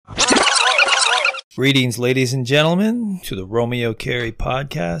Greetings, ladies and gentlemen, to the Romeo Carey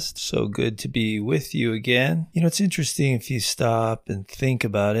podcast. So good to be with you again. You know, it's interesting if you stop and think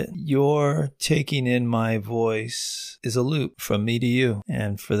about it. Your taking in my voice is a loop from me to you.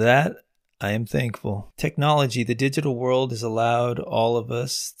 And for that, I am thankful. Technology, the digital world, has allowed all of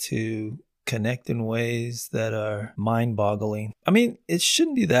us to connect in ways that are mind-boggling. I mean, it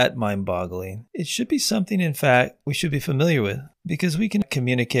shouldn't be that mind-boggling. It should be something, in fact, we should be familiar with, because we can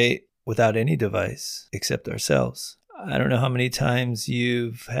communicate without any device except ourselves. I don't know how many times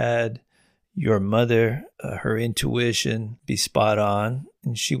you've had your mother, her intuition be spot on,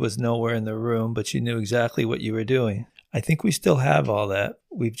 and she was nowhere in the room, but you knew exactly what you were doing. I think we still have all that.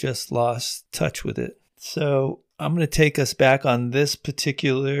 We've just lost touch with it. So I'm going to take us back on this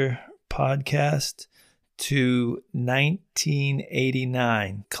particular podcast to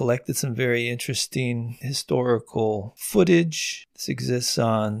 1989. Collected some very interesting historical footage. This exists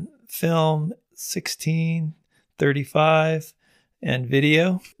on film, 16, 35, and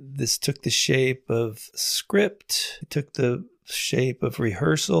video. This took the shape of script, it took the shape of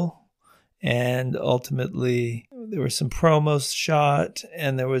rehearsal, and ultimately there were some promos shot,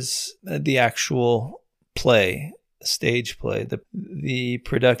 and there was the actual play, stage play, the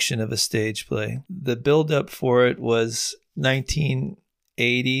production of a stage play. The build-up for it was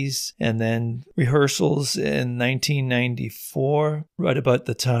 1980s, and then rehearsals in 1994, right about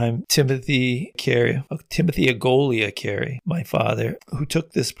the time Timothy Agoglia Carey, my father, who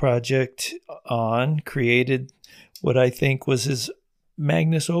took this project on, created what I think was his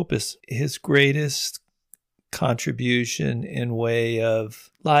magnus opus, his greatest contribution in way of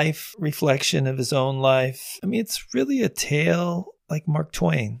life, reflection of his own life. I mean, it's really a tale like Mark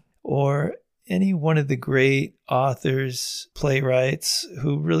Twain or any one of the great authors, playwrights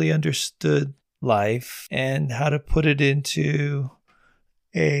who really understood life and how to put it into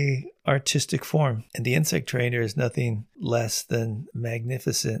a artistic form. And The Insect Trainer is nothing less than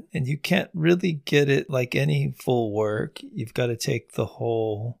magnificent. And you can't really get it like any full work. You've got to take the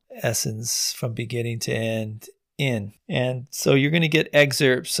whole essence from beginning to end in. And so you're going to get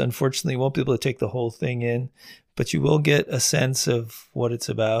excerpts. Unfortunately, you won't be able to take the whole thing in, but you will get a sense of what it's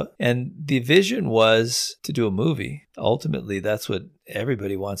about. And the vision was to do a movie. Ultimately, that's what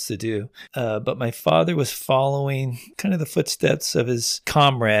everybody wants to do. But my father was following kind of the footsteps of his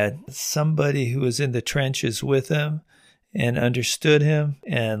comrade, somebody who was in the trenches with him and understood him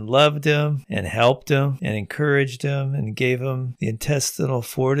and loved him and helped him and encouraged him and gave him the intestinal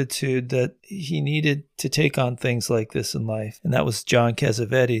fortitude that he needed to take on things like this in life. And that was John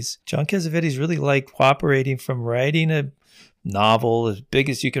Cassavetes. John Cassavetes really liked cooperating from writing a novel as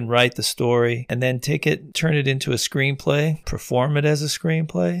big as you can write the story, and then take it, turn it into a screenplay, perform it as a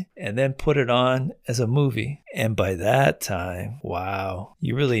screenplay, and then put it on as a movie. And by that time, wow,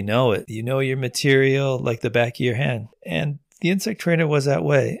 you really know it. You know your material like the back of your hand. And The Insect Trainer was that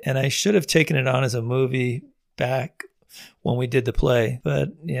way. And I should have taken it on as a movie back when we did the play, but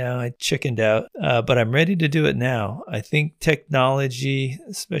I chickened out. But I'm ready to do it now. I think technology,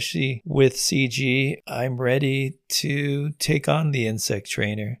 especially with CG, I'm ready to take on The Insect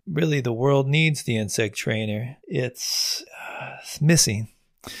Trainer. Really, the world needs The Insect Trainer. It's missing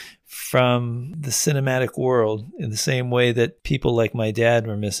from the cinematic world in the same way that people like my dad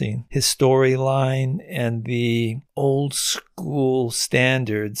were missing. His storyline and the old school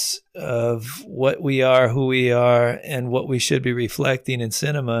standards of what we are, who we are, and what we should be reflecting in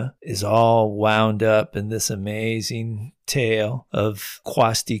cinema is all wound up in this amazing tale of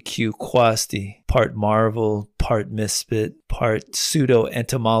Quasti Q Quasti, part Marvel, part misfit, part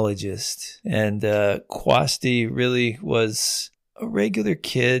pseudo-entomologist. And Quasti really was a regular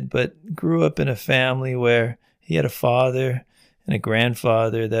kid, but grew up in a family where he had a father and a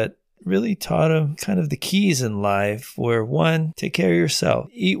grandfather that really taught him kind of the keys in life, where one, take care of yourself,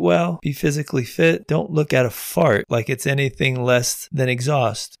 eat well, be physically fit, don't look at a fart like it's anything less than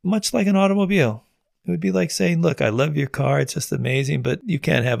exhaust, much like an automobile. It would be like saying, look, I love your car, it's just amazing, but you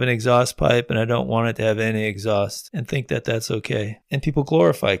can't have an exhaust pipe and I don't want it to have any exhaust, and think that that's okay. And people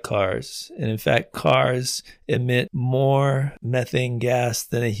glorify cars. And in fact, cars emit more methane gas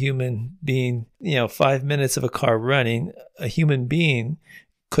than a human being. 5 minutes of a car running, a human being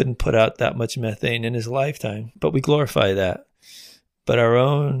couldn't put out that much methane in his lifetime. But we glorify that. But our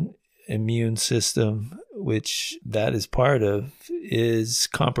own immune system, which that is part of, is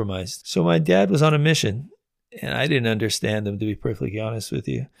compromised. So my dad was on a mission, and I didn't understand him, to be perfectly honest with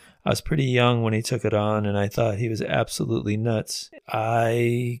you. I was pretty young when he took it on, and I thought he was absolutely nuts.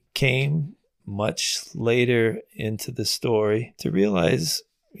 I came much later into the story to realize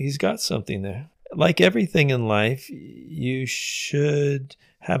he's got something there. Like everything in life, you should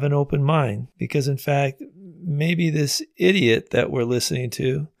have an open mind, because in fact, maybe this idiot that we're listening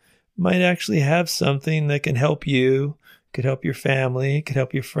to might actually have something that can help you, could help your family, could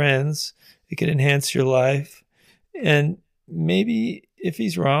help your friends, it could enhance your life. And maybe if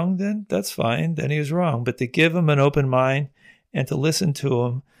he's wrong, then that's fine, then he was wrong. But to give him an open mind and to listen to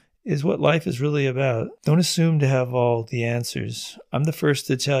him is what life is really about. Don't assume to have all the answers. I'm the first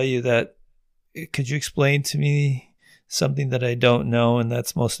to tell you that, could you explain to me something that I don't know, and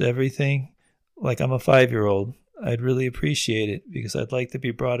that's most everything? Like, I'm a 5-year-old. I'd really appreciate it, because I'd like to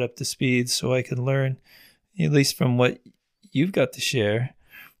be brought up to speed so I can learn, at least from what you've got to share,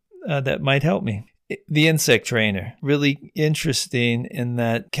 that might help me. The Insect Trainer, really interesting in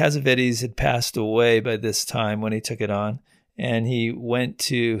that Cassavetes had passed away by this time when he took it on. And he went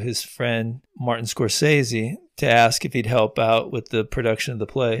to his friend Martin Scorsese to ask if he'd help out with the production of the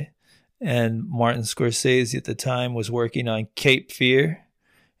play. And Martin Scorsese at the time was working on Cape Fear,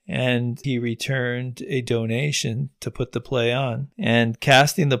 and he returned a donation to put the play on. And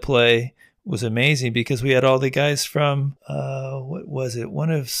casting the play was amazing, because we had all the guys from, what was it?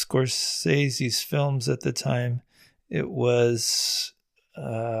 One of Scorsese's films at the time. It was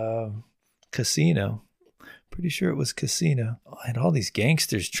Casino. Pretty sure it was Casino. I had all these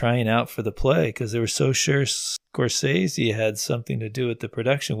gangsters trying out for the play because they were so sure Scorsese had something to do with the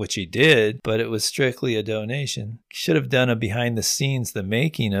production, which he did, but it was strictly a donation. Should have done a behind the scenes, the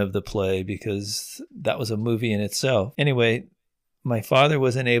making of the play, because that was a movie in itself. Anyway, my father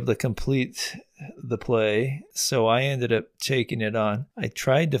wasn't able to complete the play, so I ended up taking it on. I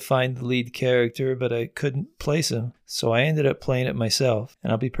tried to find the lead character, but I couldn't place him, so I ended up playing it myself.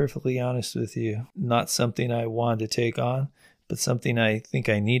 And I'll be perfectly honest with you, not something I wanted to take on, but something I think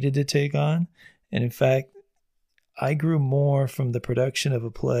I needed to take on. And in fact, I grew more from the production of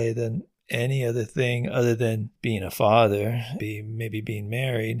a play than any other thing other than being a father, maybe being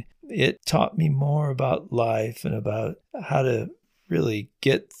married. It taught me more about life and about how to really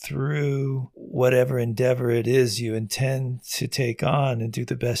get through whatever endeavor it is you intend to take on and do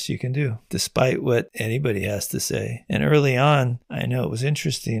the best you can do, despite what anybody has to say. And early on, I know it was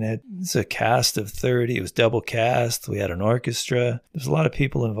interesting. It was a cast of 30. It was double cast. We had an orchestra. There's a lot of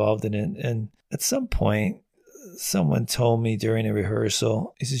people involved in it. And at some point, someone told me during a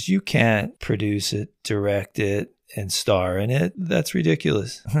rehearsal, he says, you can't produce it, direct it, and star in it. That's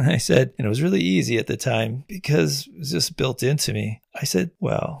ridiculous. I said, and it was really easy at the time because it was just built into me. I said,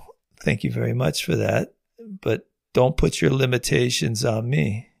 well, thank you very much for that, but don't put your limitations on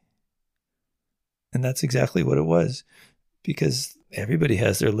me. And that's exactly what it was, because everybody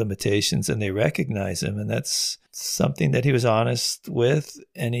has their limitations and they recognize them. And that's something that he was honest with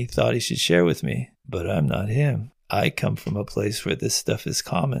and he thought he should share with me. But I'm not him. I come from a place where this stuff is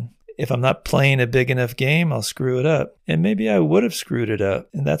common. If I'm not playing a big enough game, I'll screw it up. And maybe I would have screwed it up,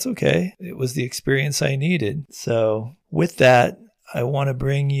 and that's okay. It was the experience I needed. So with that, I want to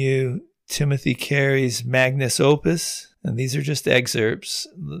bring you Timothy Carey's Magnus Opus. And these are just excerpts,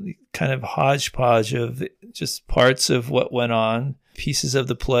 kind of hodgepodge of just parts of what went on, pieces of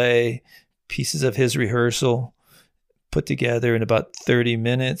the play, pieces of his rehearsal, put together in about 30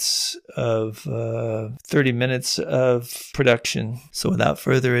 minutes of production. So without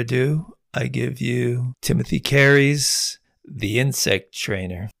further ado, I give you Timothy Carey's The Insect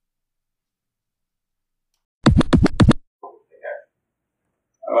Trainer.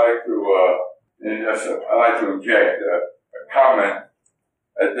 I'd like to inject a comment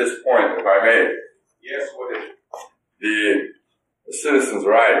at this point, if I may. Yes, what is it? The citizen's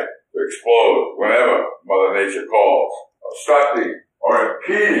right to explode whenever Mother Nature calls, obstructing or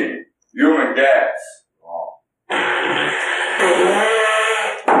impeding human gas.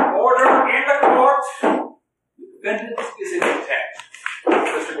 Order in the court. The defendant is in contempt.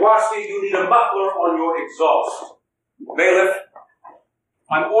 Mr. Guasti, you need a muffler on your exhaust. Bailiff,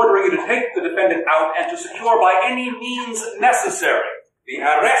 I'm ordering you to take the defendant out and to secure by any means necessary the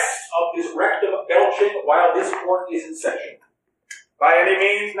arrest of his rectum belching while this court is in session. By any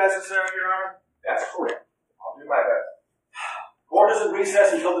means necessary, Your Honor? That's correct. I'll do my best. Court is in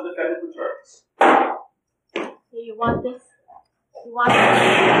recess until the defendant returns. Hey, you want this? You want this?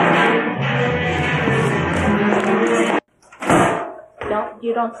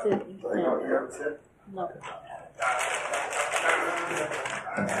 You don't sit. You stand. No.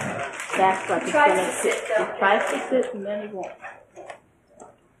 That's what he's going to sit. He tries to sit and then he won't.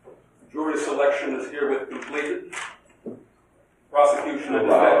 Jury selection is herewith completed. Prosecution and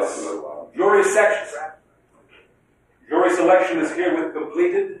defense. Jury selection is herewith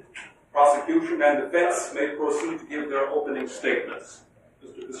completed. Prosecution and defense may proceed to give their opening statements.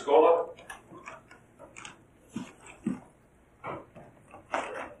 Mr. Piscola.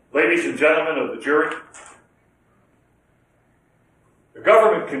 Ladies and gentlemen of the jury, the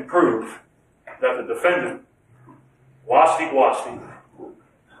government can prove that the defendant, Wasti Gwasti,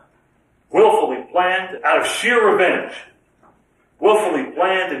 willfully planned out of sheer revenge, willfully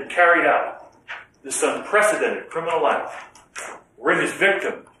planned and carried out this unprecedented criminal act, wherein his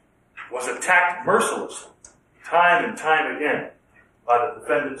victim was attacked mercilessly, time and time again, by the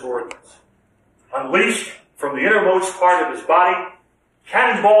defendant's organs. Unleashed from the innermost part of his body,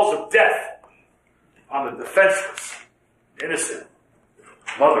 cannonballs of death on the defenseless, innocent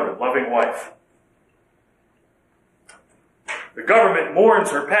mother and loving wife. The government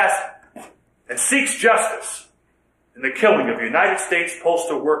mourns her passing and seeks justice in the killing of United States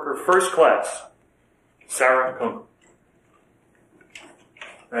Postal Worker First Class Sarah Kunkel.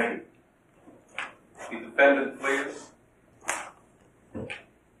 Thank you. The defendant, please.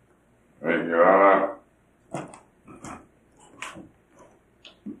 Thank you, Your Honor.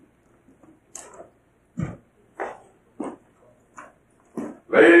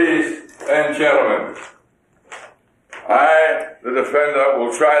 Ladies and gentlemen, I, the defendant,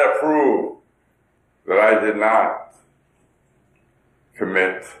 will try to prove that I did not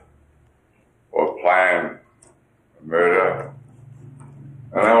commit or plan a murder.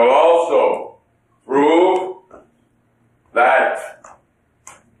 And I will also prove that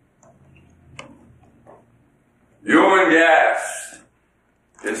human gas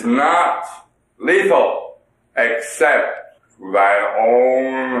is not lethal except to thy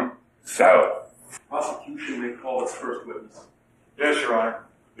own self. Prosecution may call its first witness. Yes, Your Honor.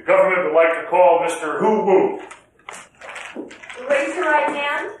 The government would like to call Mr. Hu Wu. Raise your right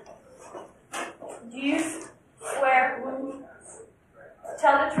hand. Do you swear to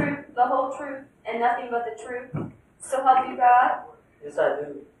tell the truth, the whole truth, and nothing but the truth? So help you God? Yes, I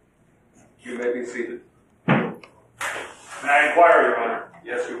do. You may be seated. May I inquire, Your Honor?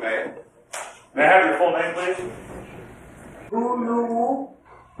 Yes, you may. May I have your full name, please? Who?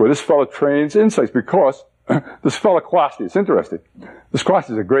 Well, this fellow trains insects because this fellow Kwasti, it's interesting. This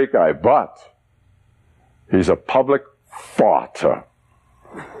Kwasti is a great guy, but he's a public farter.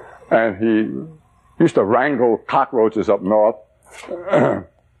 And he used to wrangle cockroaches up north.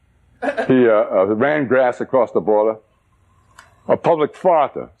 He ran grass across the border. A public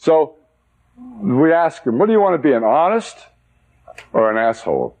farter. So we asked him, what do you want to be, an honest or an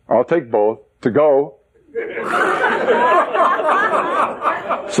asshole? I'll take both to go.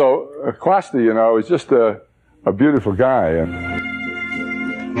 So Kwasti, you know, is just a beautiful guy. And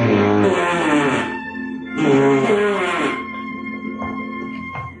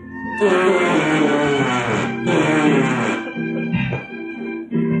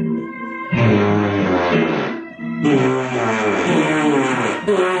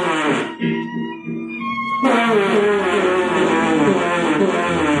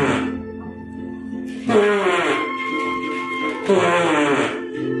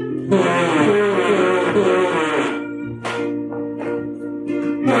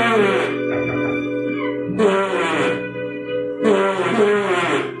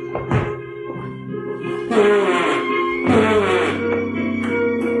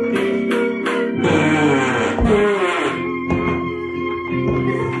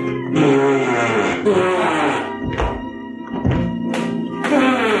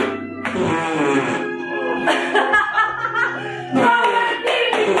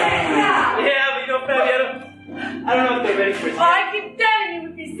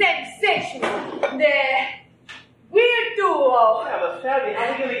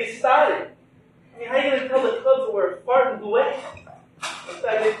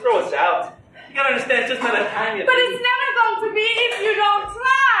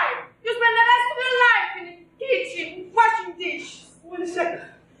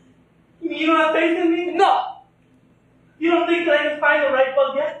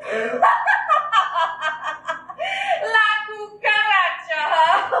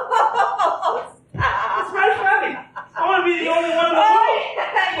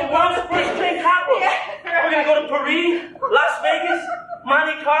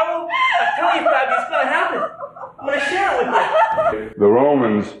the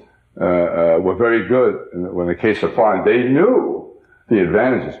Romans were very good when it came to farming. They knew the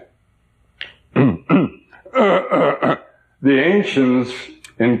advantages. The ancients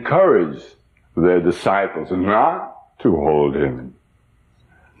encouraged their disciples not to hold him.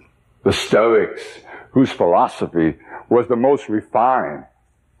 The Stoics, whose philosophy was the most refined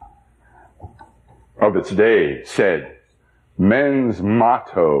of its day, said, men's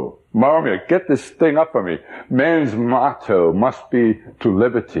motto, Marmia, get this thing up for me. Men's motto must be to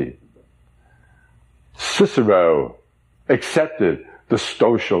liberty. Cicero accepted the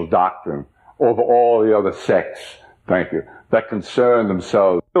social doctrine over all the other sects, thank you, that concern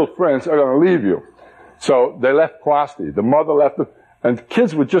themselves. Real friends are going to leave you. So they left Quasti. The mother left him, and the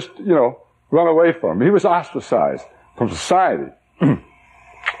kids would just, run away from him. He was ostracized from society.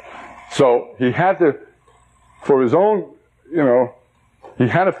 So he had to, for his own, he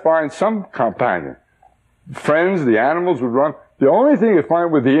had to find some companion. Friends, the animals would run. The only thing he'd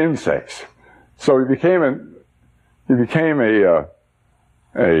find were the insects. So he became a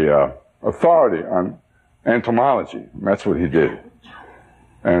authority on entomology. That's what he did.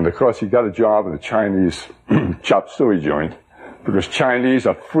 And of course he got a job in a Chinese chop suey joint, because Chinese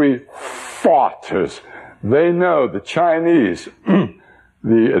are free farters. They know, the Chinese,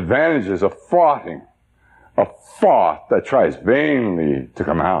 the advantages of farting. A fart that tries vainly to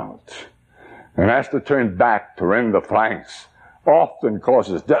come out and has to turn back to rend the flanks often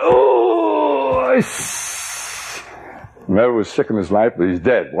causes death. Never was sick in his life, but he's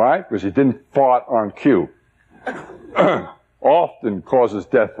dead. Why? Because he didn't fart on cue. Often causes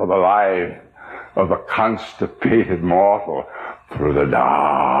death for the life of a constipated mortal through the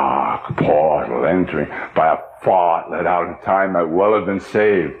dark portal entering by a fart let out in time might well have been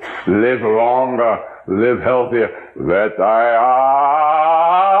saved. Live longer, live healthier, let thy eyes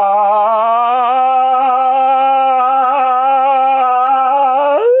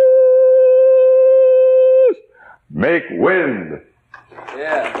make wind.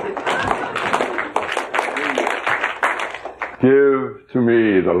 Yeah. Give to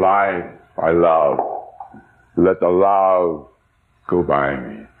me the life I love. Let the love go by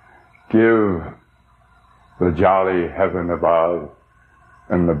me. Give the jolly heaven above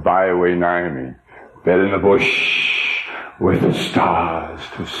and the byway nigh me. Bed in the bush with the stars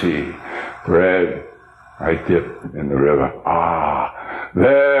to see. Bread I dip in the river. Ah,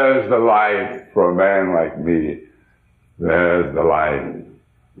 there's the life for a man like me. There's the life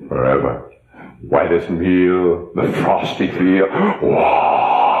forever. White as meal, the frosty field.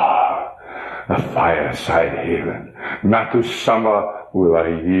 Wow, the fireside haven. Not to summer will I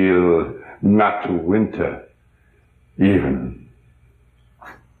yield, not to winter even.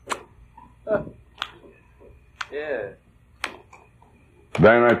 Yeah.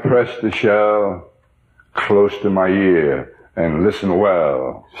 Then I press the shell close to my ear and listen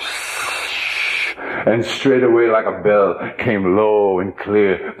well. And straightway like a bell came low and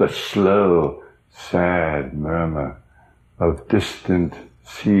clear the slow, sad murmur of distant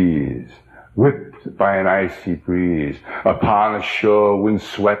seas, whipped by an icy breeze upon a shore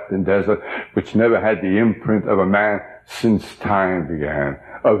windswept and desert, which never had the imprint of a man since time began,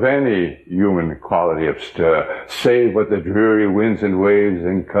 of any human quality of stir, save what the dreary winds and waves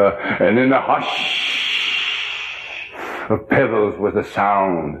incur, and in the hush of pebbles was a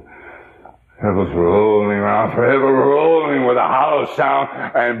sound. Pebbles rolling around, forever rolling with a hollow sound,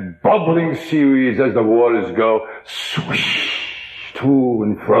 and bubbling seaweeds as the waters go, swish to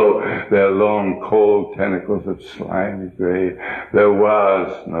and fro, their long cold tentacles of slimy gray. There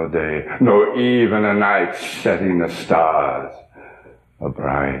was no day, nor even a night, setting the stars. A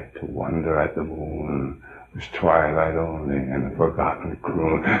bright to wonder at the moon was twilight only, and a forgotten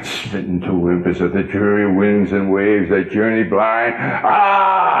croon, smitten to whimpers of the dreary winds and waves that journey blind.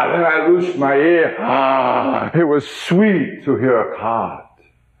 Ah, then I loosed my ear. Ah, it was sweet to hear a cart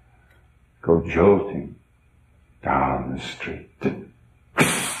go jolting down the street.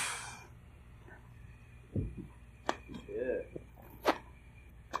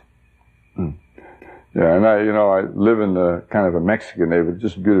 Yeah, and I live in the kind of a Mexican neighborhood,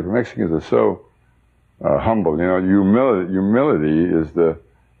 just beautiful. Mexicans are so humble. Humility is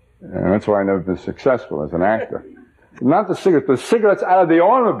and that's why I've never been successful as an actor. Not the cigarettes out of the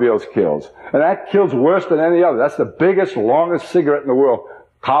automobiles kills, and that kills worse than any other. That's the biggest, longest cigarette in the world,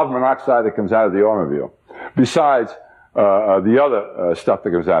 carbon monoxide that comes out of the automobile. Besides, the other stuff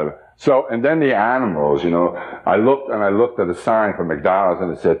that comes out of it. So, and then the animals, I looked at a sign for McDonald's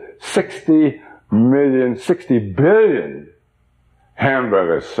and it said 60 billion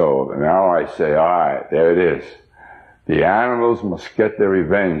hamburgers sold. And now I say, all right, there it is. The animals must get their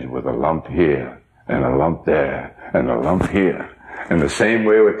revenge with a lump here, and a lump there, and a lump here. In the same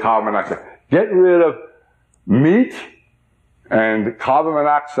way with carbon monoxide. Get rid of meat and carbon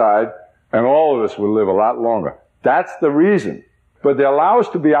monoxide, and all of us will live a lot longer. That's the reason. But they allow us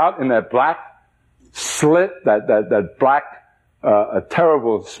to be out in that black slit, that black,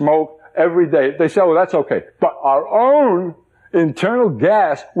 terrible smoke every day. They say, oh, that's okay. But our own internal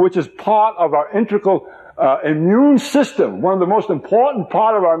gas, which is part of our integral immune system, one of the most important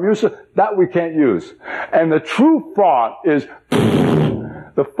part of our immune system, that we can't use. And the true fart is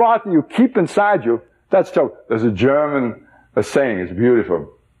the fart that you keep inside you. That's true. There's a German a saying. It's beautiful.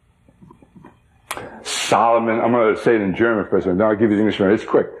 Solomon, I'm going to say it in German first, and then I'll give you the English one. It's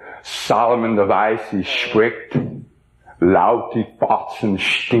quick. Solomon der Weise spricht, laut die Fotzen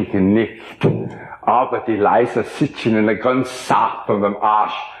stinken nicht, aber die Leiser sitzen in der ganz Saft von dem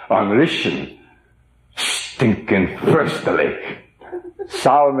Arsch an Rischen, stinken fürchterlich.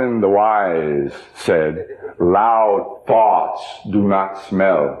 Solomon the Wise said, loud thoughts do not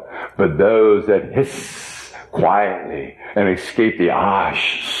smell, but those that hiss quietly and escape the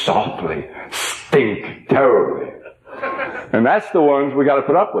ash softly stink terribly. And that's the ones we got to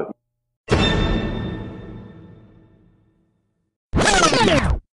put up with.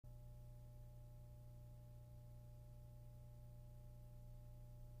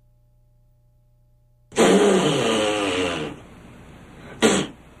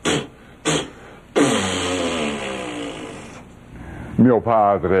 Mio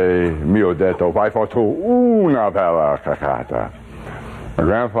padre mi ha detto, vai fatto una bella cacata. My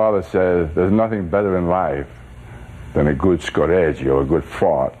grandfather said, there's nothing better in life than a good scoreggio, a good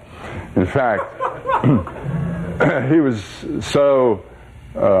fart. In fact, he was so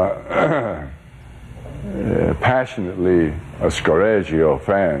passionately a scoreggio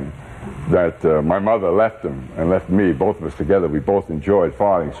fan that my mother left him and left me, both of us together. We both enjoyed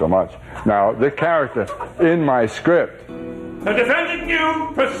farting so much. Now, the character in my script, the defendant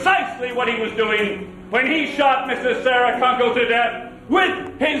knew precisely what he was doing when he shot Mrs. Sarah Kunkel to death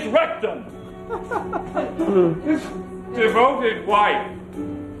with his rectum. His devoted wife,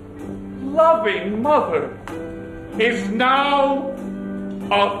 loving mother, is now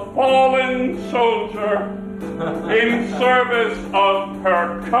a fallen soldier in service of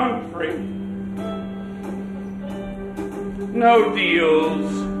her country. No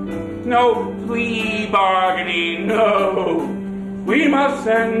deals, no plea bargaining, no. We must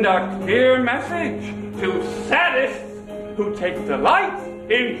send a clear message to sadists who take delight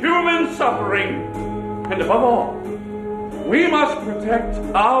in human suffering. And above all, we must protect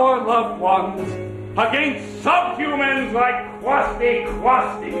our loved ones against subhumans like Kwasti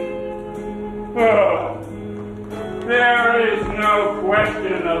Kwasti. Oh, there is no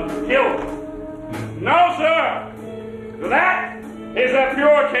question of guilt. No, sir. That is a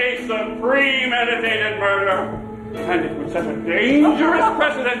pure case of premeditated murder. And it would set a dangerous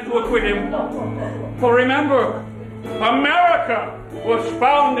precedent to acquit him. For remember, America was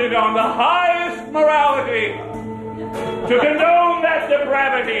founded on the highest morality. To condone that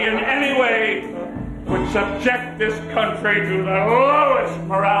depravity in any way would subject this country to the lowest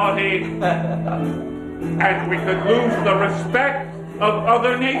morality. And we could lose the respect of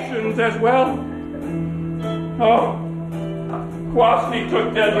other nations as well. Oh, Kwasti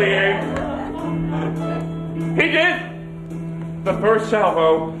took deadly aim. He did. The first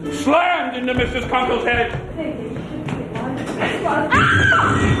salvo slammed into Mrs. Kunkel's head. Hey,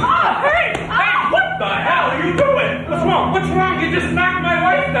 what the hell are you doing? What's wrong? What's wrong? You just knocked my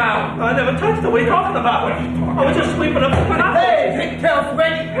wife down. I never touched her. What are you talking about? I was just sweeping up the pineapple. Hey, pigtails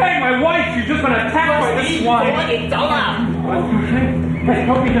ready. Hey, my wife, she's just been attacked by this swine. Hey,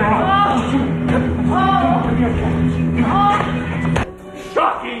 help me get out.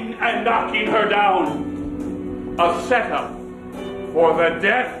 Shocking and knocking her down. A setup for the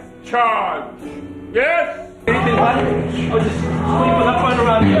death charge. Yes? Anything, what? I was just sweeping up right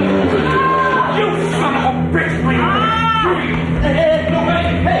around here. You son of a bitch,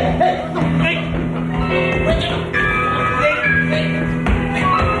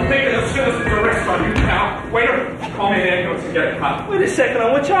 Making a citizen's arrest on you now. Waiter, call me the ambulance and get a cop. Wait a second,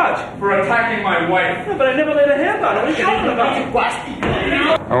 on what charge? For attacking my wife. Yeah, but I never laid a hand on her. What are you talking about?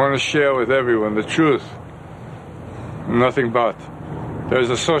 I want to share with everyone the truth. Nothing but. There's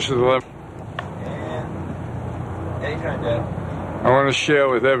a social dilemma. I want to share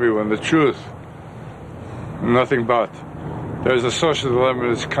with everyone the truth. Nothing but. There's a social dilemma in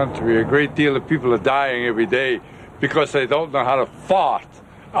this country. A great deal of people are dying every day because they don't know how to fart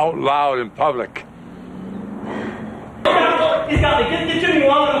out loud in public. He's got me. Get Jimmy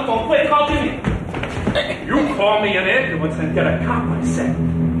Wong on the phone. Quick, call Jimmy. You call me an ambulance and get a cop, I said.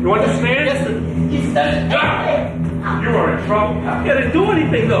 You understand? Yes, sir. He said it. You are in trouble. You gotta do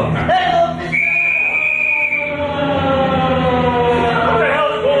anything, though. What the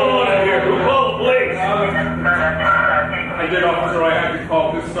hell's going on out here? Who called the police? I did, officer. I had to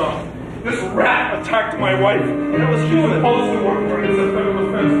call this rat attacked my wife. And it was human. Supposed to work for it as a federal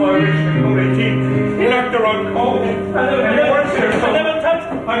offense violation in Code 18. He left her on call. I never touched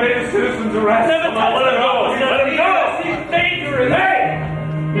her. I made a citizen's arrest. I never touched her. Let him go. Let him go. She's dangerous. Hey!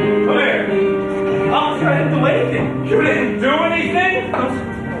 Come here. Officer, I didn't do anything. You didn't do anything?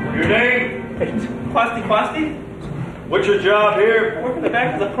 Your name? Kwasti Kwasti? What's your job here? I work in the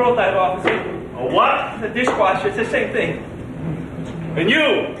back of the prototype office. A what? The dishwasher. It's the same thing. And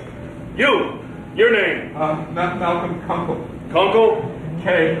you, your name? Malcolm Kunkel. Kunkel?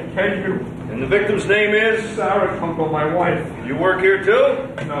 K-U. And the victim's name is? Sarah Kunkel, my wife. You work here too?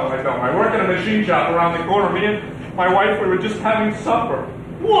 No, I don't. I work in a machine shop around the corner. Me and my wife, we were just having supper.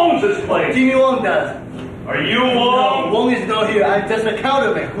 Who owns this place? Jimmy Wong does. Are you Wong? No, Wong is not here. I'm just a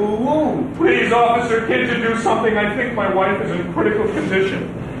counterman. Who? Please, officer, can't you do something? I think my wife is in critical condition.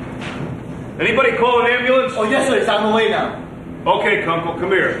 Anybody call an ambulance? Oh, yes, sir. It's on the way now. Okay, Kunkel,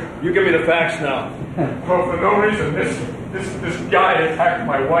 come here. You give me the facts now. Well, for no reason, this guy attacked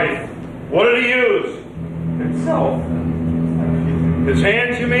my wife. What did he use? Himself. His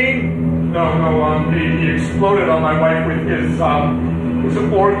hands, you mean? No, he exploded on my wife with his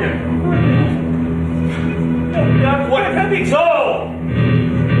organ. What? So,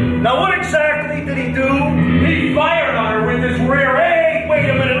 now what exactly did he do? He fired on her with his rear end. Hey, wait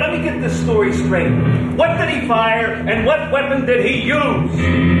a minute, let me get this story straight. What did he fire, and what weapon did he use?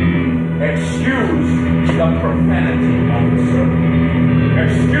 Excuse the profanity, officer.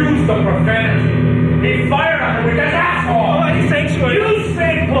 Excuse the profanity. He fired on her with his asshole. Oh, he thinks you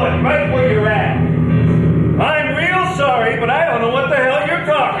stay put right where you're at. I'm real sorry, but I don't know what the hell you're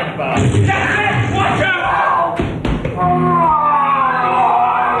talking about. That's it! Watch out!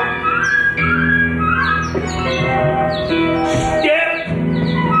 Step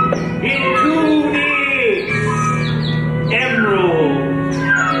into this emerald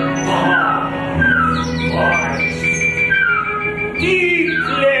forest.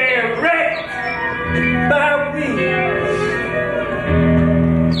 Declare by winds.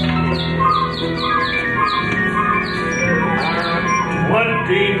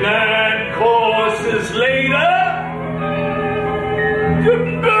 29 courses later, the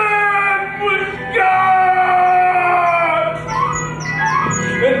bird was gone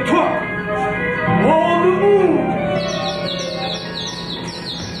and took all the moon.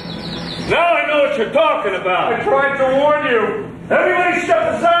 Now I know what you're talking about. I tried to warn you. Everybody step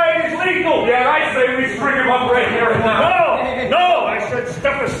aside, it's legal. Yeah, I say we string him up right here and now. No, I said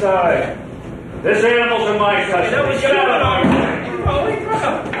step aside. This animal's in my custody. That was Get out of my way. Holy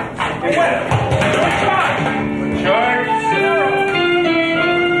crap. Charge.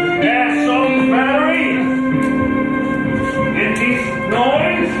 Assault battery. Indecent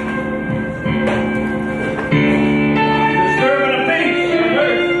noise. Disturbing the peace.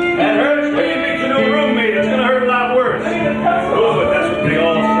 That hurts. Wait till you meet your new roommate. It's gonna hurt a lot worse. Oh, but that's what they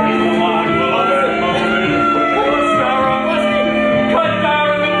all say. Come on, go ahead. Poor Sarah. Cut down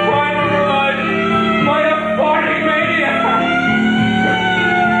in the prime of her life by a party maniac.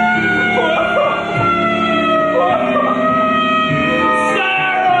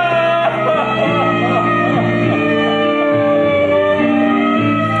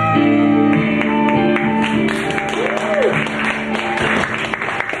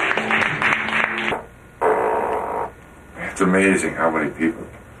 It's amazing how many people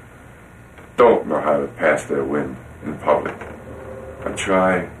don't know how to pass their wind in public. I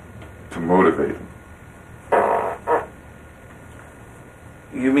try to motivate them.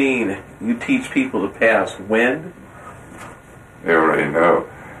 You mean you teach people to pass wind? They already know.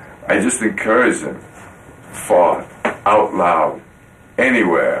 I just encourage them to fart out loud,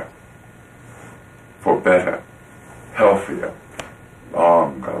 anywhere, for better, healthier,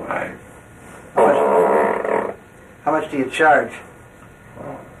 longer life. How much do you charge?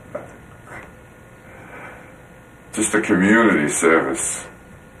 Just a community service.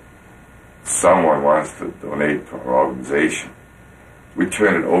 Someone wants to donate to our organization. We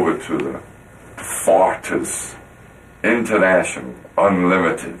turn it over to the Farters International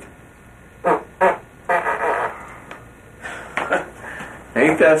Unlimited.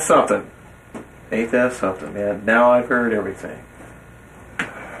 Ain't that something? Ain't that something, man? Now I've heard everything.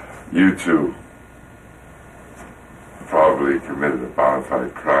 You two probably committed a bona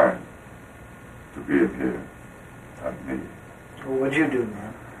fide crime to be in here, not me. Well, what'd you do,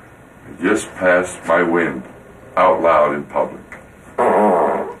 man? I just passed my wind out loud in public.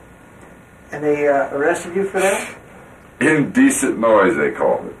 And they arrested you for that? Indecent noise, they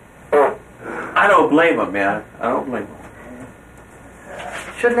called it. I don't blame them, man. I don't blame them.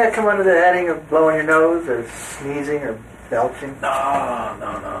 Shouldn't that come under the heading of blowing your nose or sneezing or belching? No.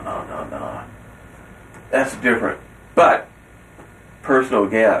 That's different. But personal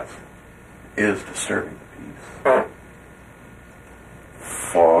gas is disturbing the peace.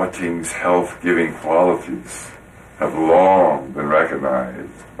 Farting's health-giving qualities have long been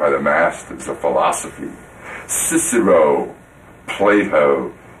recognized by the masters of philosophy. Cicero,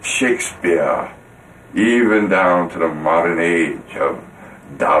 Plato, Shakespeare, even down to the modern age of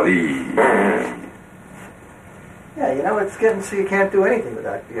Dali. Yeah, you know, it's getting so you can't do anything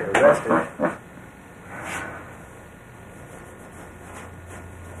without being arrested.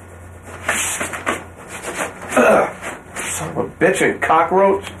 Son of a bitch,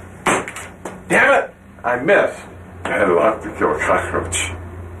 cockroach. Damn it! I missed. I had a lot to kill a cockroach.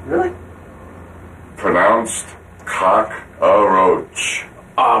 Really? Pronounced cock-a-roach.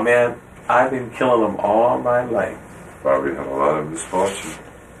 Oh man, I've been killing them all my life. Probably had a lot of misfortune.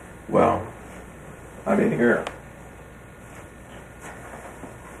 Well, I didn't hear it.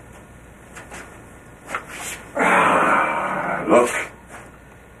 Look.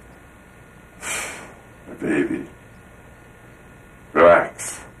 The baby.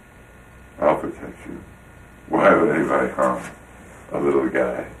 Relax. I'll protect you. Why would anybody harm a little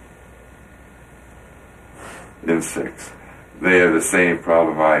guy? Insects. They have the same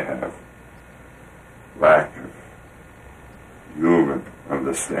problem I have. Lack of human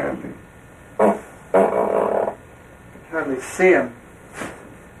understanding. I can hardly see him.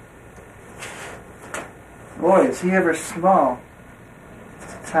 Boy, is he ever small.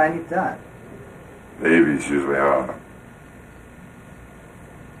 Just a tiny dot. Babies usually are.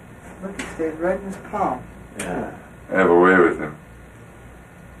 Look, he stays right in his palm. Yeah. I have a way with him.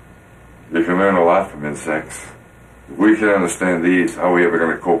 You can learn a lot from insects. If we can understand these, how are we ever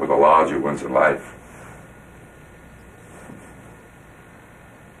going to cope with the larger ones in life?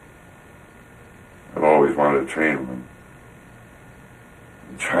 I've always wanted to train one.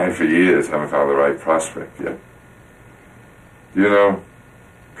 I've tried for years, haven't found the right prospect yet. Do you know,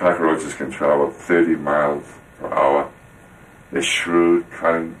 cockroaches can travel 30 miles per hour. They're shrewd,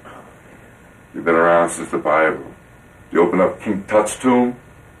 cunning. They've been around since the Bible. You open up King Tut's tomb,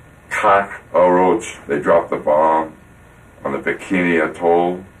 cock-a-roach. They dropped the bomb on the Bikini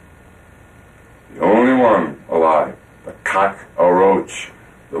Atoll. The only one alive, the cock-a-roach,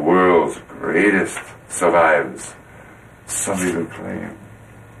 the world's greatest survivors. Some even claim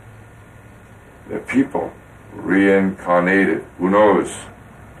they're people reincarnated. Who knows?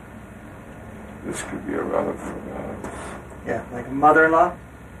 This could be a relative of ours. Yeah, like a mother-in-law?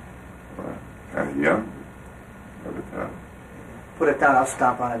 Well, kind of young. Never tell. Put it down, I'll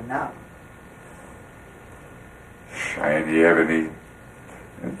stomp on it now. Shiny ebony,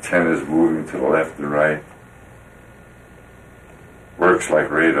 antennas moving to the left and right. Works like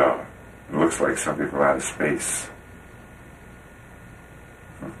radar. It looks like something from outer space.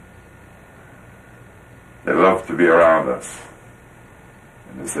 They love to be around us.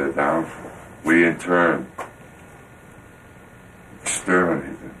 And as their downfall, we in turn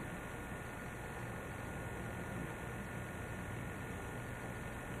exterminate them.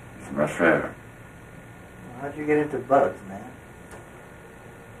 It's not fair. How'd you get into bugs, man?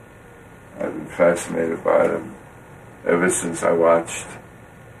 I've been fascinated by them ever since I watched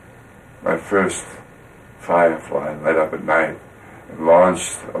my first firefly light up at night and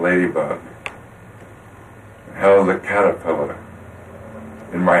launched a ladybug. I held a caterpillar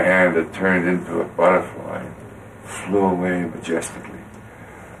in my hand that turned into a butterfly, flew away majestically.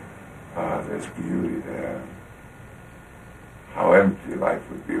 Ah, there's beauty there. How empty life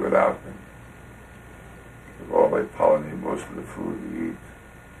would be without them. If all they pollinate most of the food we eat.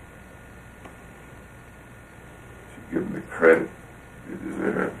 Should give them the credit they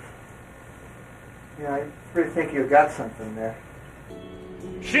deserve. Yeah, I really think you got something there.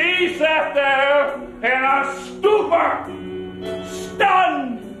 She sat there in a stupor,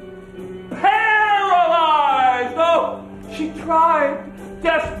 stunned, paralyzed. Oh, she tried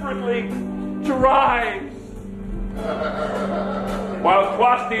desperately to rise. While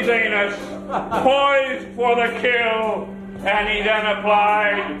Quasti's anus poised for the kill, and he then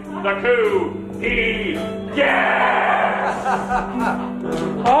applied the coup. He gasped!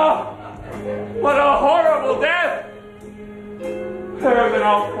 Oh, what a horrible death! There's an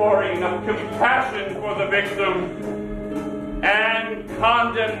outpouring of compassion for the victim and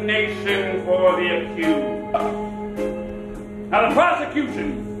condemnation for the accused. Now, the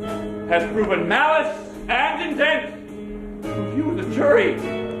prosecution has proven malice and intent. You, the jury,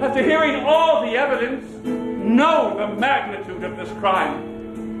 after hearing all the evidence, know the magnitude of this crime.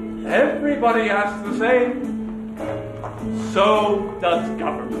 Everybody asks the same. So does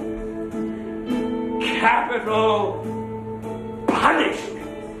government. Capital punishment.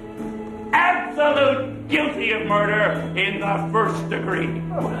 Absolute guilty of murder in the first degree.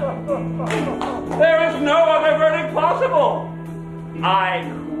 There is no other verdict possible. I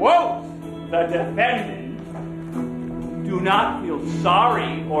quote the defendant. Do not feel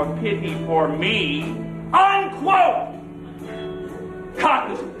sorry or pity for me. Unquote.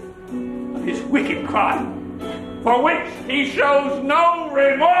 Cognizant his wicked crime, for which he shows no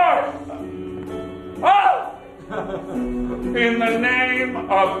remorse. Oh! In the name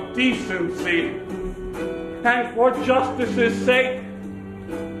of decency, and for justice's sake,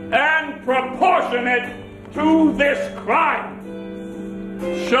 and proportionate to this crime,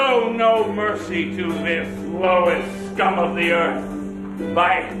 show no mercy to this lowest scum of the earth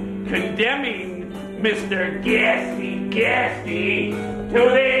by condemning Mr. Gassy to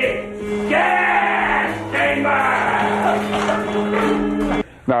the gas chamber!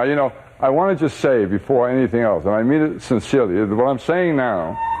 Now, you know, I want to just say before anything else, and I mean it sincerely, what I'm saying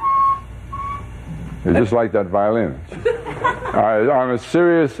now is just like that violin. I'm as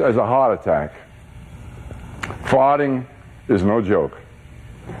serious as a heart attack. Farting is no joke.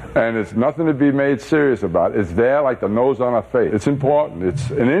 And it's nothing to be made serious about. It's there like the nose on our face. It's important. It's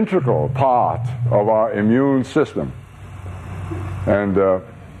an integral part of our immune system. And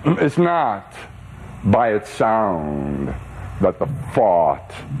it's not by its sound that the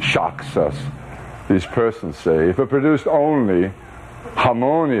fart shocks us, these persons say. If it produced only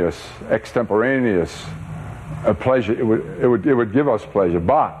harmonious, extemporaneous pleasure, it would give us pleasure.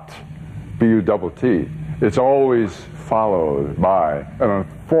 But, B-U-T-T, it's always followed by an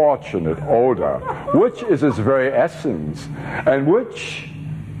unfortunate odor, which is its very essence, and which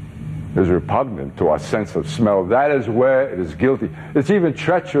is repugnant to our sense of smell. That is where it is guilty. It's even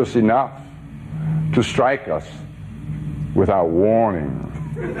treacherous enough to strike us without warning,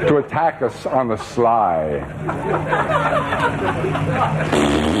 to attack us on the sly,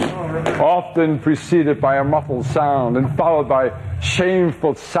 often preceded by a muffled sound and followed by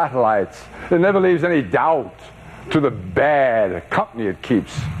shameful satellites. It never leaves any doubt to the bad company it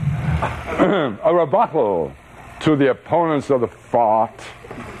keeps. A rebuttal to the opponents of the fart,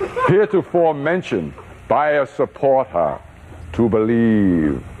 heretofore mentioned by a supporter, to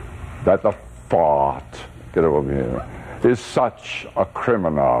believe that the fart, get over here, is such a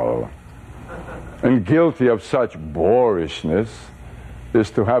criminal and guilty of such boorishness is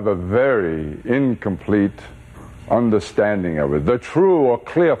to have a very incomplete understanding of it. The true or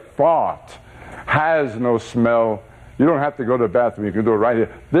clear fart has no smell. You don't have to go to the bathroom. You can do it right here.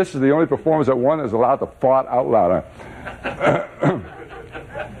 This is the only performance that one is allowed to fart out loud.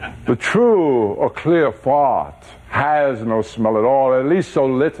 The true or clear fart has no smell at all, at least so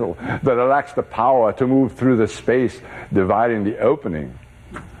little that it lacks the power to move through the space dividing the opening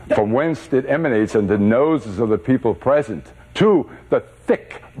from whence it emanates in the noses of the people present to the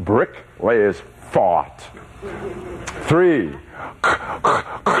thick bricklayer's fart. 3.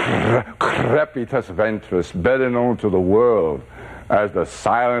 Crepitus ventris, better known to the world as the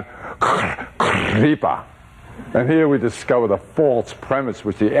silent creeper. And here we discover the false premise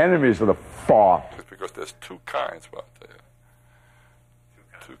which the enemies of the fart. Because there's two kinds out there.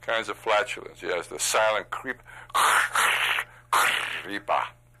 Two kinds of flatulence. Yes, the silent creeper.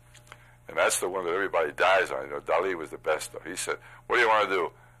 And that's the one that everybody dies on. You know, Dali was the best though. He said, what do you want to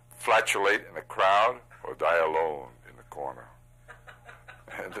do? Flatulate in the crowd or die alone in the corner?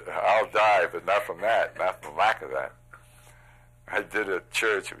 And I'll die, but not from that, not from lack of that. I did a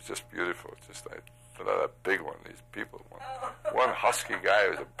church. It was just beautiful. Just like a big one. These people. One husky guy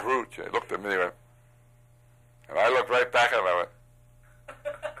who was a brute. He looked at me and he went, and I looked right back at him. I went,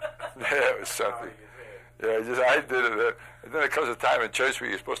 yeah, it was something. Yeah, I did it. And then there comes a time in church where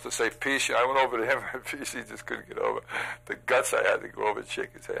you're supposed to say peace. And I went over to him and peace. He just couldn't get over the guts I had to go over and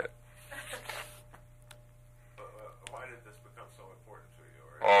shake his hand. Why did this become so important to you?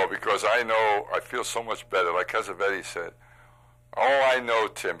 Oh, because I feel so much better. Like Cassavetes said, oh, I know,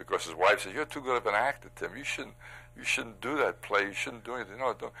 Tim, because his wife said, you're too good of an actor, Tim. You shouldn't do that play. You shouldn't do anything.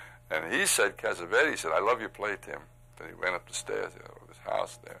 No, don't. And he said, Cassavetes said, I love your play, Tim. Then he went up the stairs of his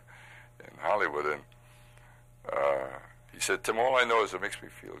house there in Hollywood, and he said, Tim, all I know is it makes me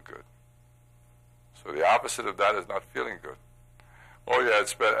feel good. So the opposite of that is not feeling good. Oh, yeah,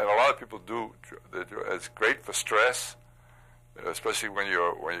 it's better. And a lot of people do. It's great for stress, especially when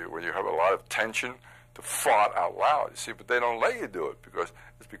you have a lot of tension, to fart out loud. You see, but they don't let you do it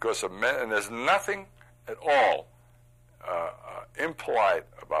because of men, and there's nothing at all impolite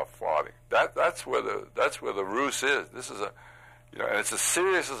about farting. That's where the ruse is. This is and it's as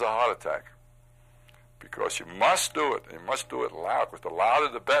serious as a heart attack, because you must do it. And you must do it loud, because the louder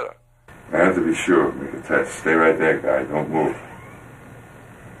the better. I have to be sure. Make a test. Stay right there, guy. Don't move.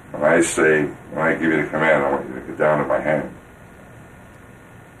 When I give you the command, I want you to get down to my hand.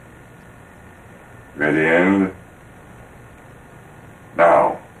 Ready, end.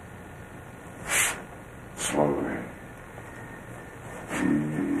 Now. Slowly.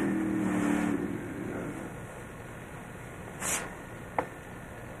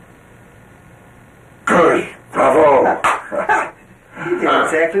 Bravo! You did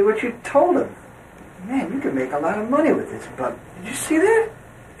exactly what you told him. Man, you could make a lot of money with this, but did you see that?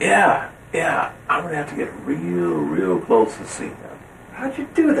 Yeah. I'm gonna have to get real close to see him. How'd you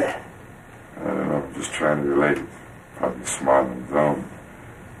do that? I don't know, I'm just trying to relate it. Probably smart on his own.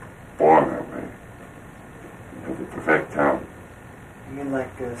 Born that way. You have the perfect talent. You mean like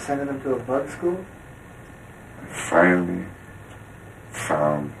sending him to a bug school? I finally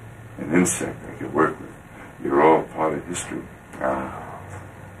found an insect I could work with. You're all part of history. I'll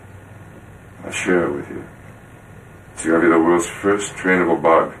share it with you. It's going to be the world's first trainable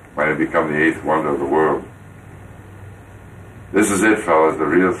bug. Might have become the 8th wonder of the world. This is it, fellas, the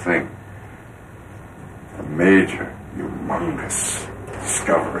real thing. A major, humongous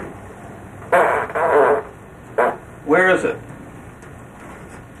discovery. Where is it?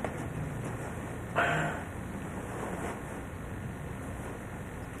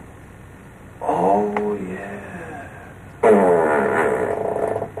 Oh, yeah.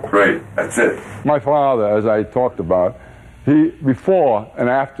 Great, that's it. My father, as I talked about, he, before and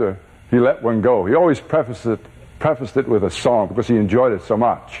after he let one go, he always prefaced it with a song because he enjoyed it so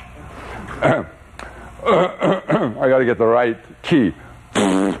much. I got to get the right key.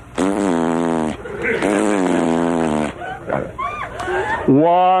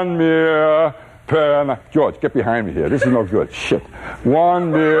 One mere George, get behind me here. This is no good. Shit.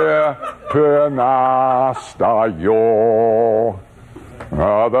 One mere Nastayo.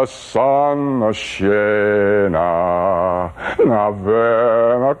 The sun scena, na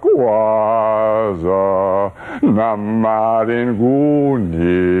vena quasa, na maringunia,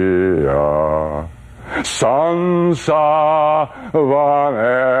 sansa vanestapo,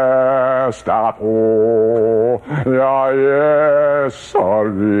 ya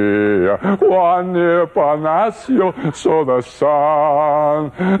yesaria, quane panasio, so the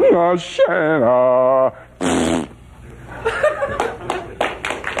sun scena.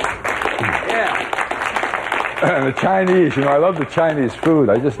 And the Chinese, I love the Chinese food.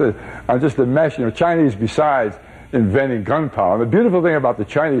 I'm just a mess. Chinese, besides inventing gunpowder, the beautiful thing about the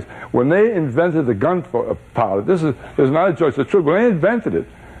Chinese, when they invented the gunpowder, there's not a joke, it's the truth. When they invented it,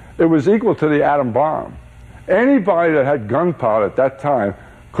 it was equal to the atom bomb. Anybody that had gunpowder at that time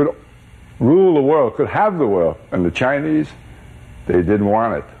could rule the world, could have the world. And the Chinese, they didn't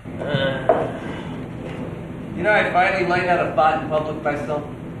want it. I finally learned how to fart in public myself.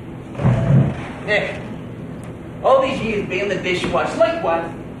 Nick. All these years being the dishwasher, like what?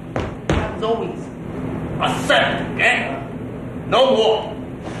 I was always a servant, okay? No more.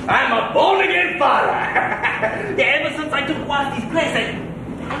 I'm a born-again father. Ever since I took Wasty's place,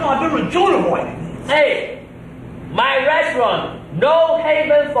 I've been rejuvenated. Hey, my restaurant, no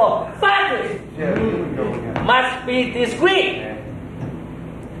haven for fuckers. Must be discreet.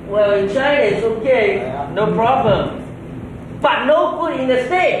 Well, in China it's okay, no problem. But no good in the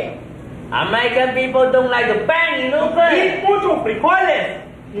States. American people don't like to bang, It's mucho frijoles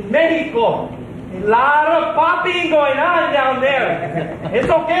in Mexico. A lot of popping going on down there. It's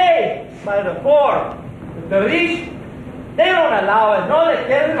okay by the poor. The rich, they don't allow it. No le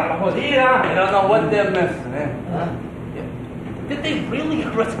quieren a la jodida. I don't know what they're missing, Did they really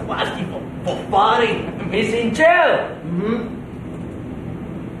arrest Wasty for farting? He's in jail.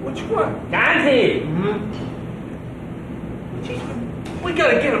 Which one? Gandhi. We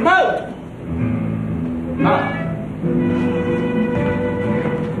gotta get him out.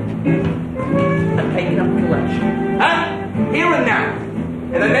 I'm taking up collection. Here and now.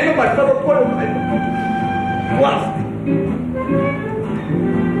 In the name of my fellow Puerto What?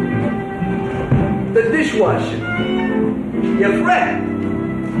 The dishwasher. Your friend.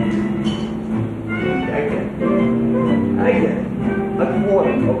 I get it. Let's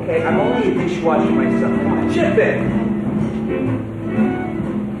water, okay? I'm only a dishwasher myself. Chip in.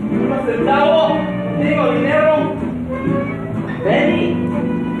 Tengo dinero. Benny.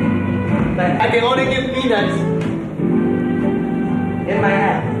 I can only give peanuts. In my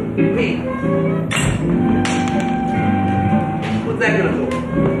hat. Peanuts. What's that gonna do?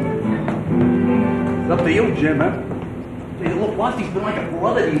 It's up to you, Jim, huh? Hey, look, Wasty's been like a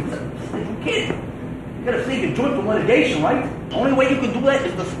brother to you. He's a kid. You gotta save your joint from litigation, right? The only way you can do that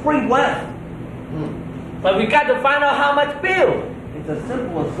is to spring west. But we got to find out how much bill. It's as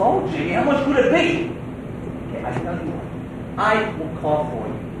simple as so, Jimmy. How much could it be? Okay, I tell you what. I will call for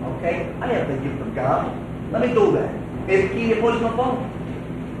you, okay? I have the gift of God. Let me do that. Here's the key to your personal phone.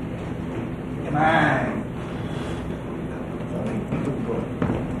 Come on.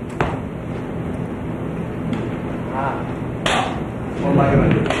 What am I going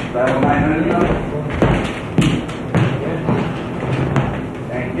to do? Dial 900 number?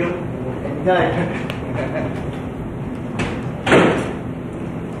 Thank you.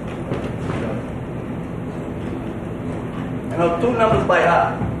 know 2 numbers by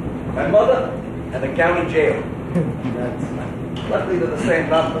heart. My mother and the county jail. Luckily they're the same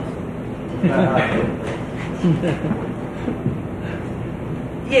numbers.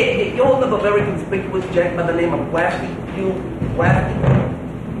 Yeah, you hold up a very conspicuous jack by the name of Waspy. You, Waspy?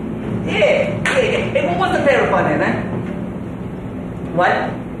 Yeah. Hey, what was the terrifying then, eh? What?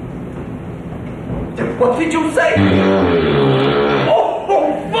 What did you say? Oh,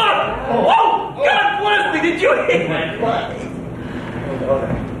 fuck! Oh, God bless me, did you hear that? Hold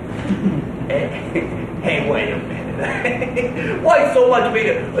on. Hey, wait a minute. Why so much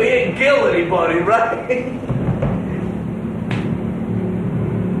bigger? He ain't kill anybody, right?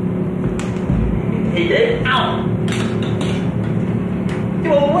 He did? Ow!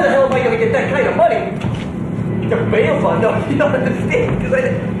 Well, where the hell am I going to get that kind of money? The bail fund? No, you don't understand. Because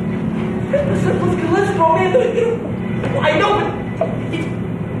the simplest cholesterol, man. I know, but...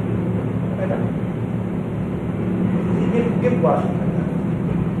 Give Washington.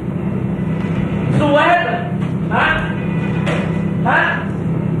 So what happened? Huh? Huh?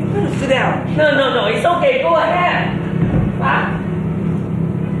 You better sit down. No, it's okay. Go ahead. Huh?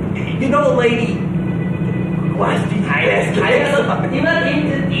 You know the lady... Washington.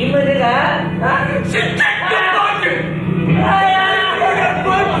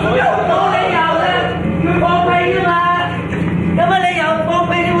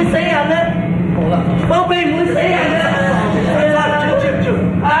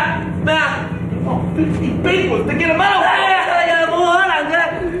 People to get them out.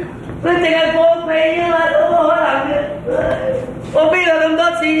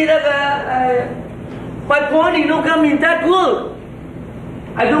 My point don't come in that good.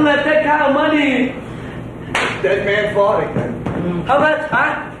 I don't have that kind of money. Dead man farting, man. How much?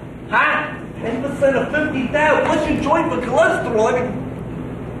 Huh? 10% of 50,000. What's your joint for cholesterol?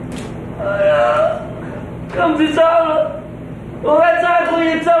 Come to Sarah. Well, that's actually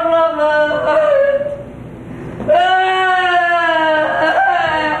it's a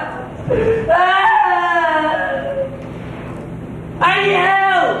I need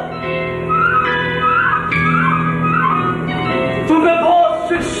help! From the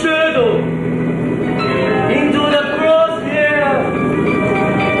Boston Shuttle into the crosshair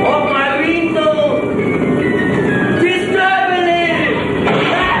of my window, disturbing it!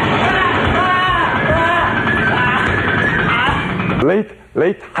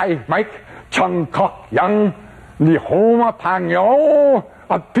 Late, hi, Mike, Chung Kok Young, Nihoma Pangyo,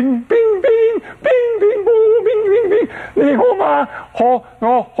 Bing, Bing, Bing, Bing, Bing, Boo, Bing, Bing, Bing, Nihoma, Ho,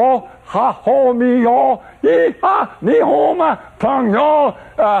 No, Ho, Ha, Ho, Mi, Yo, Yi, Ha, Nihoma Pangyo,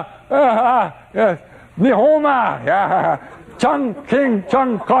 Nihoma, yeah, Chung King,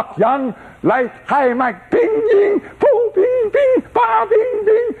 Chung Kok Young, Light, hi, Mike, Bing, Ying, Poo, Bing, Bing, Ba, Bing,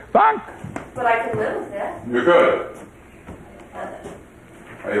 Bing, Bang. But I can live with it. You could.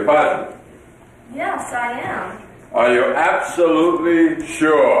 Are you positive? Yes, I am. Are you absolutely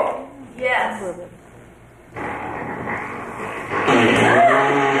sure? Yes.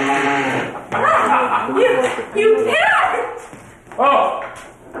 You can't! Oh!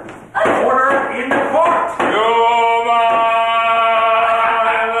 Order in the court!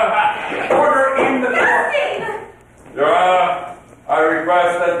 Order in the court! Your Honor, I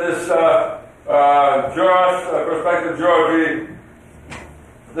request that this prospective juror be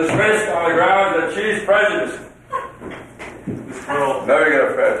dismissed on the grounds that she's prejudiced. Mr. Earl, Never get a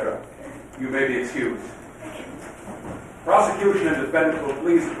fair trial. you may be excused. Prosecution and defendant will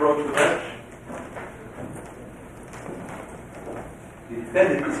please approach the bench. The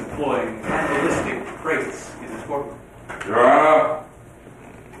defendant is employing animalistic traits in his courtroom. Your Honor,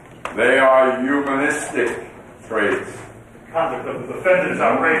 they are humanistic traits. The conduct of the defendant is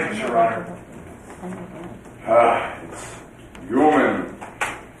outrageous, Your Honor. It's human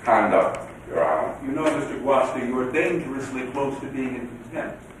conduct, Your Honor. You know, Mr. Guasti, you are dangerously close to being in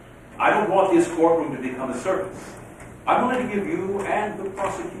contempt. I don't want this courtroom to become a circus. I'm willing to give you and the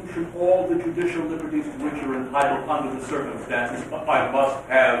prosecution all the judicial liberties to which you're entitled under the circumstances, but I must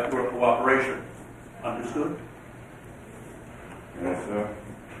have your cooperation. Understood? Yes, sir.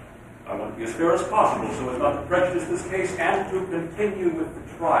 I want to be as fair as possible so as not to prejudice this case and to continue with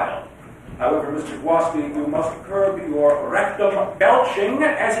the trial. However, Mr. Guasti, you must curb your rectum belching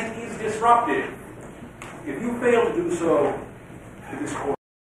as it is disruptive. If you fail to do so, it is court.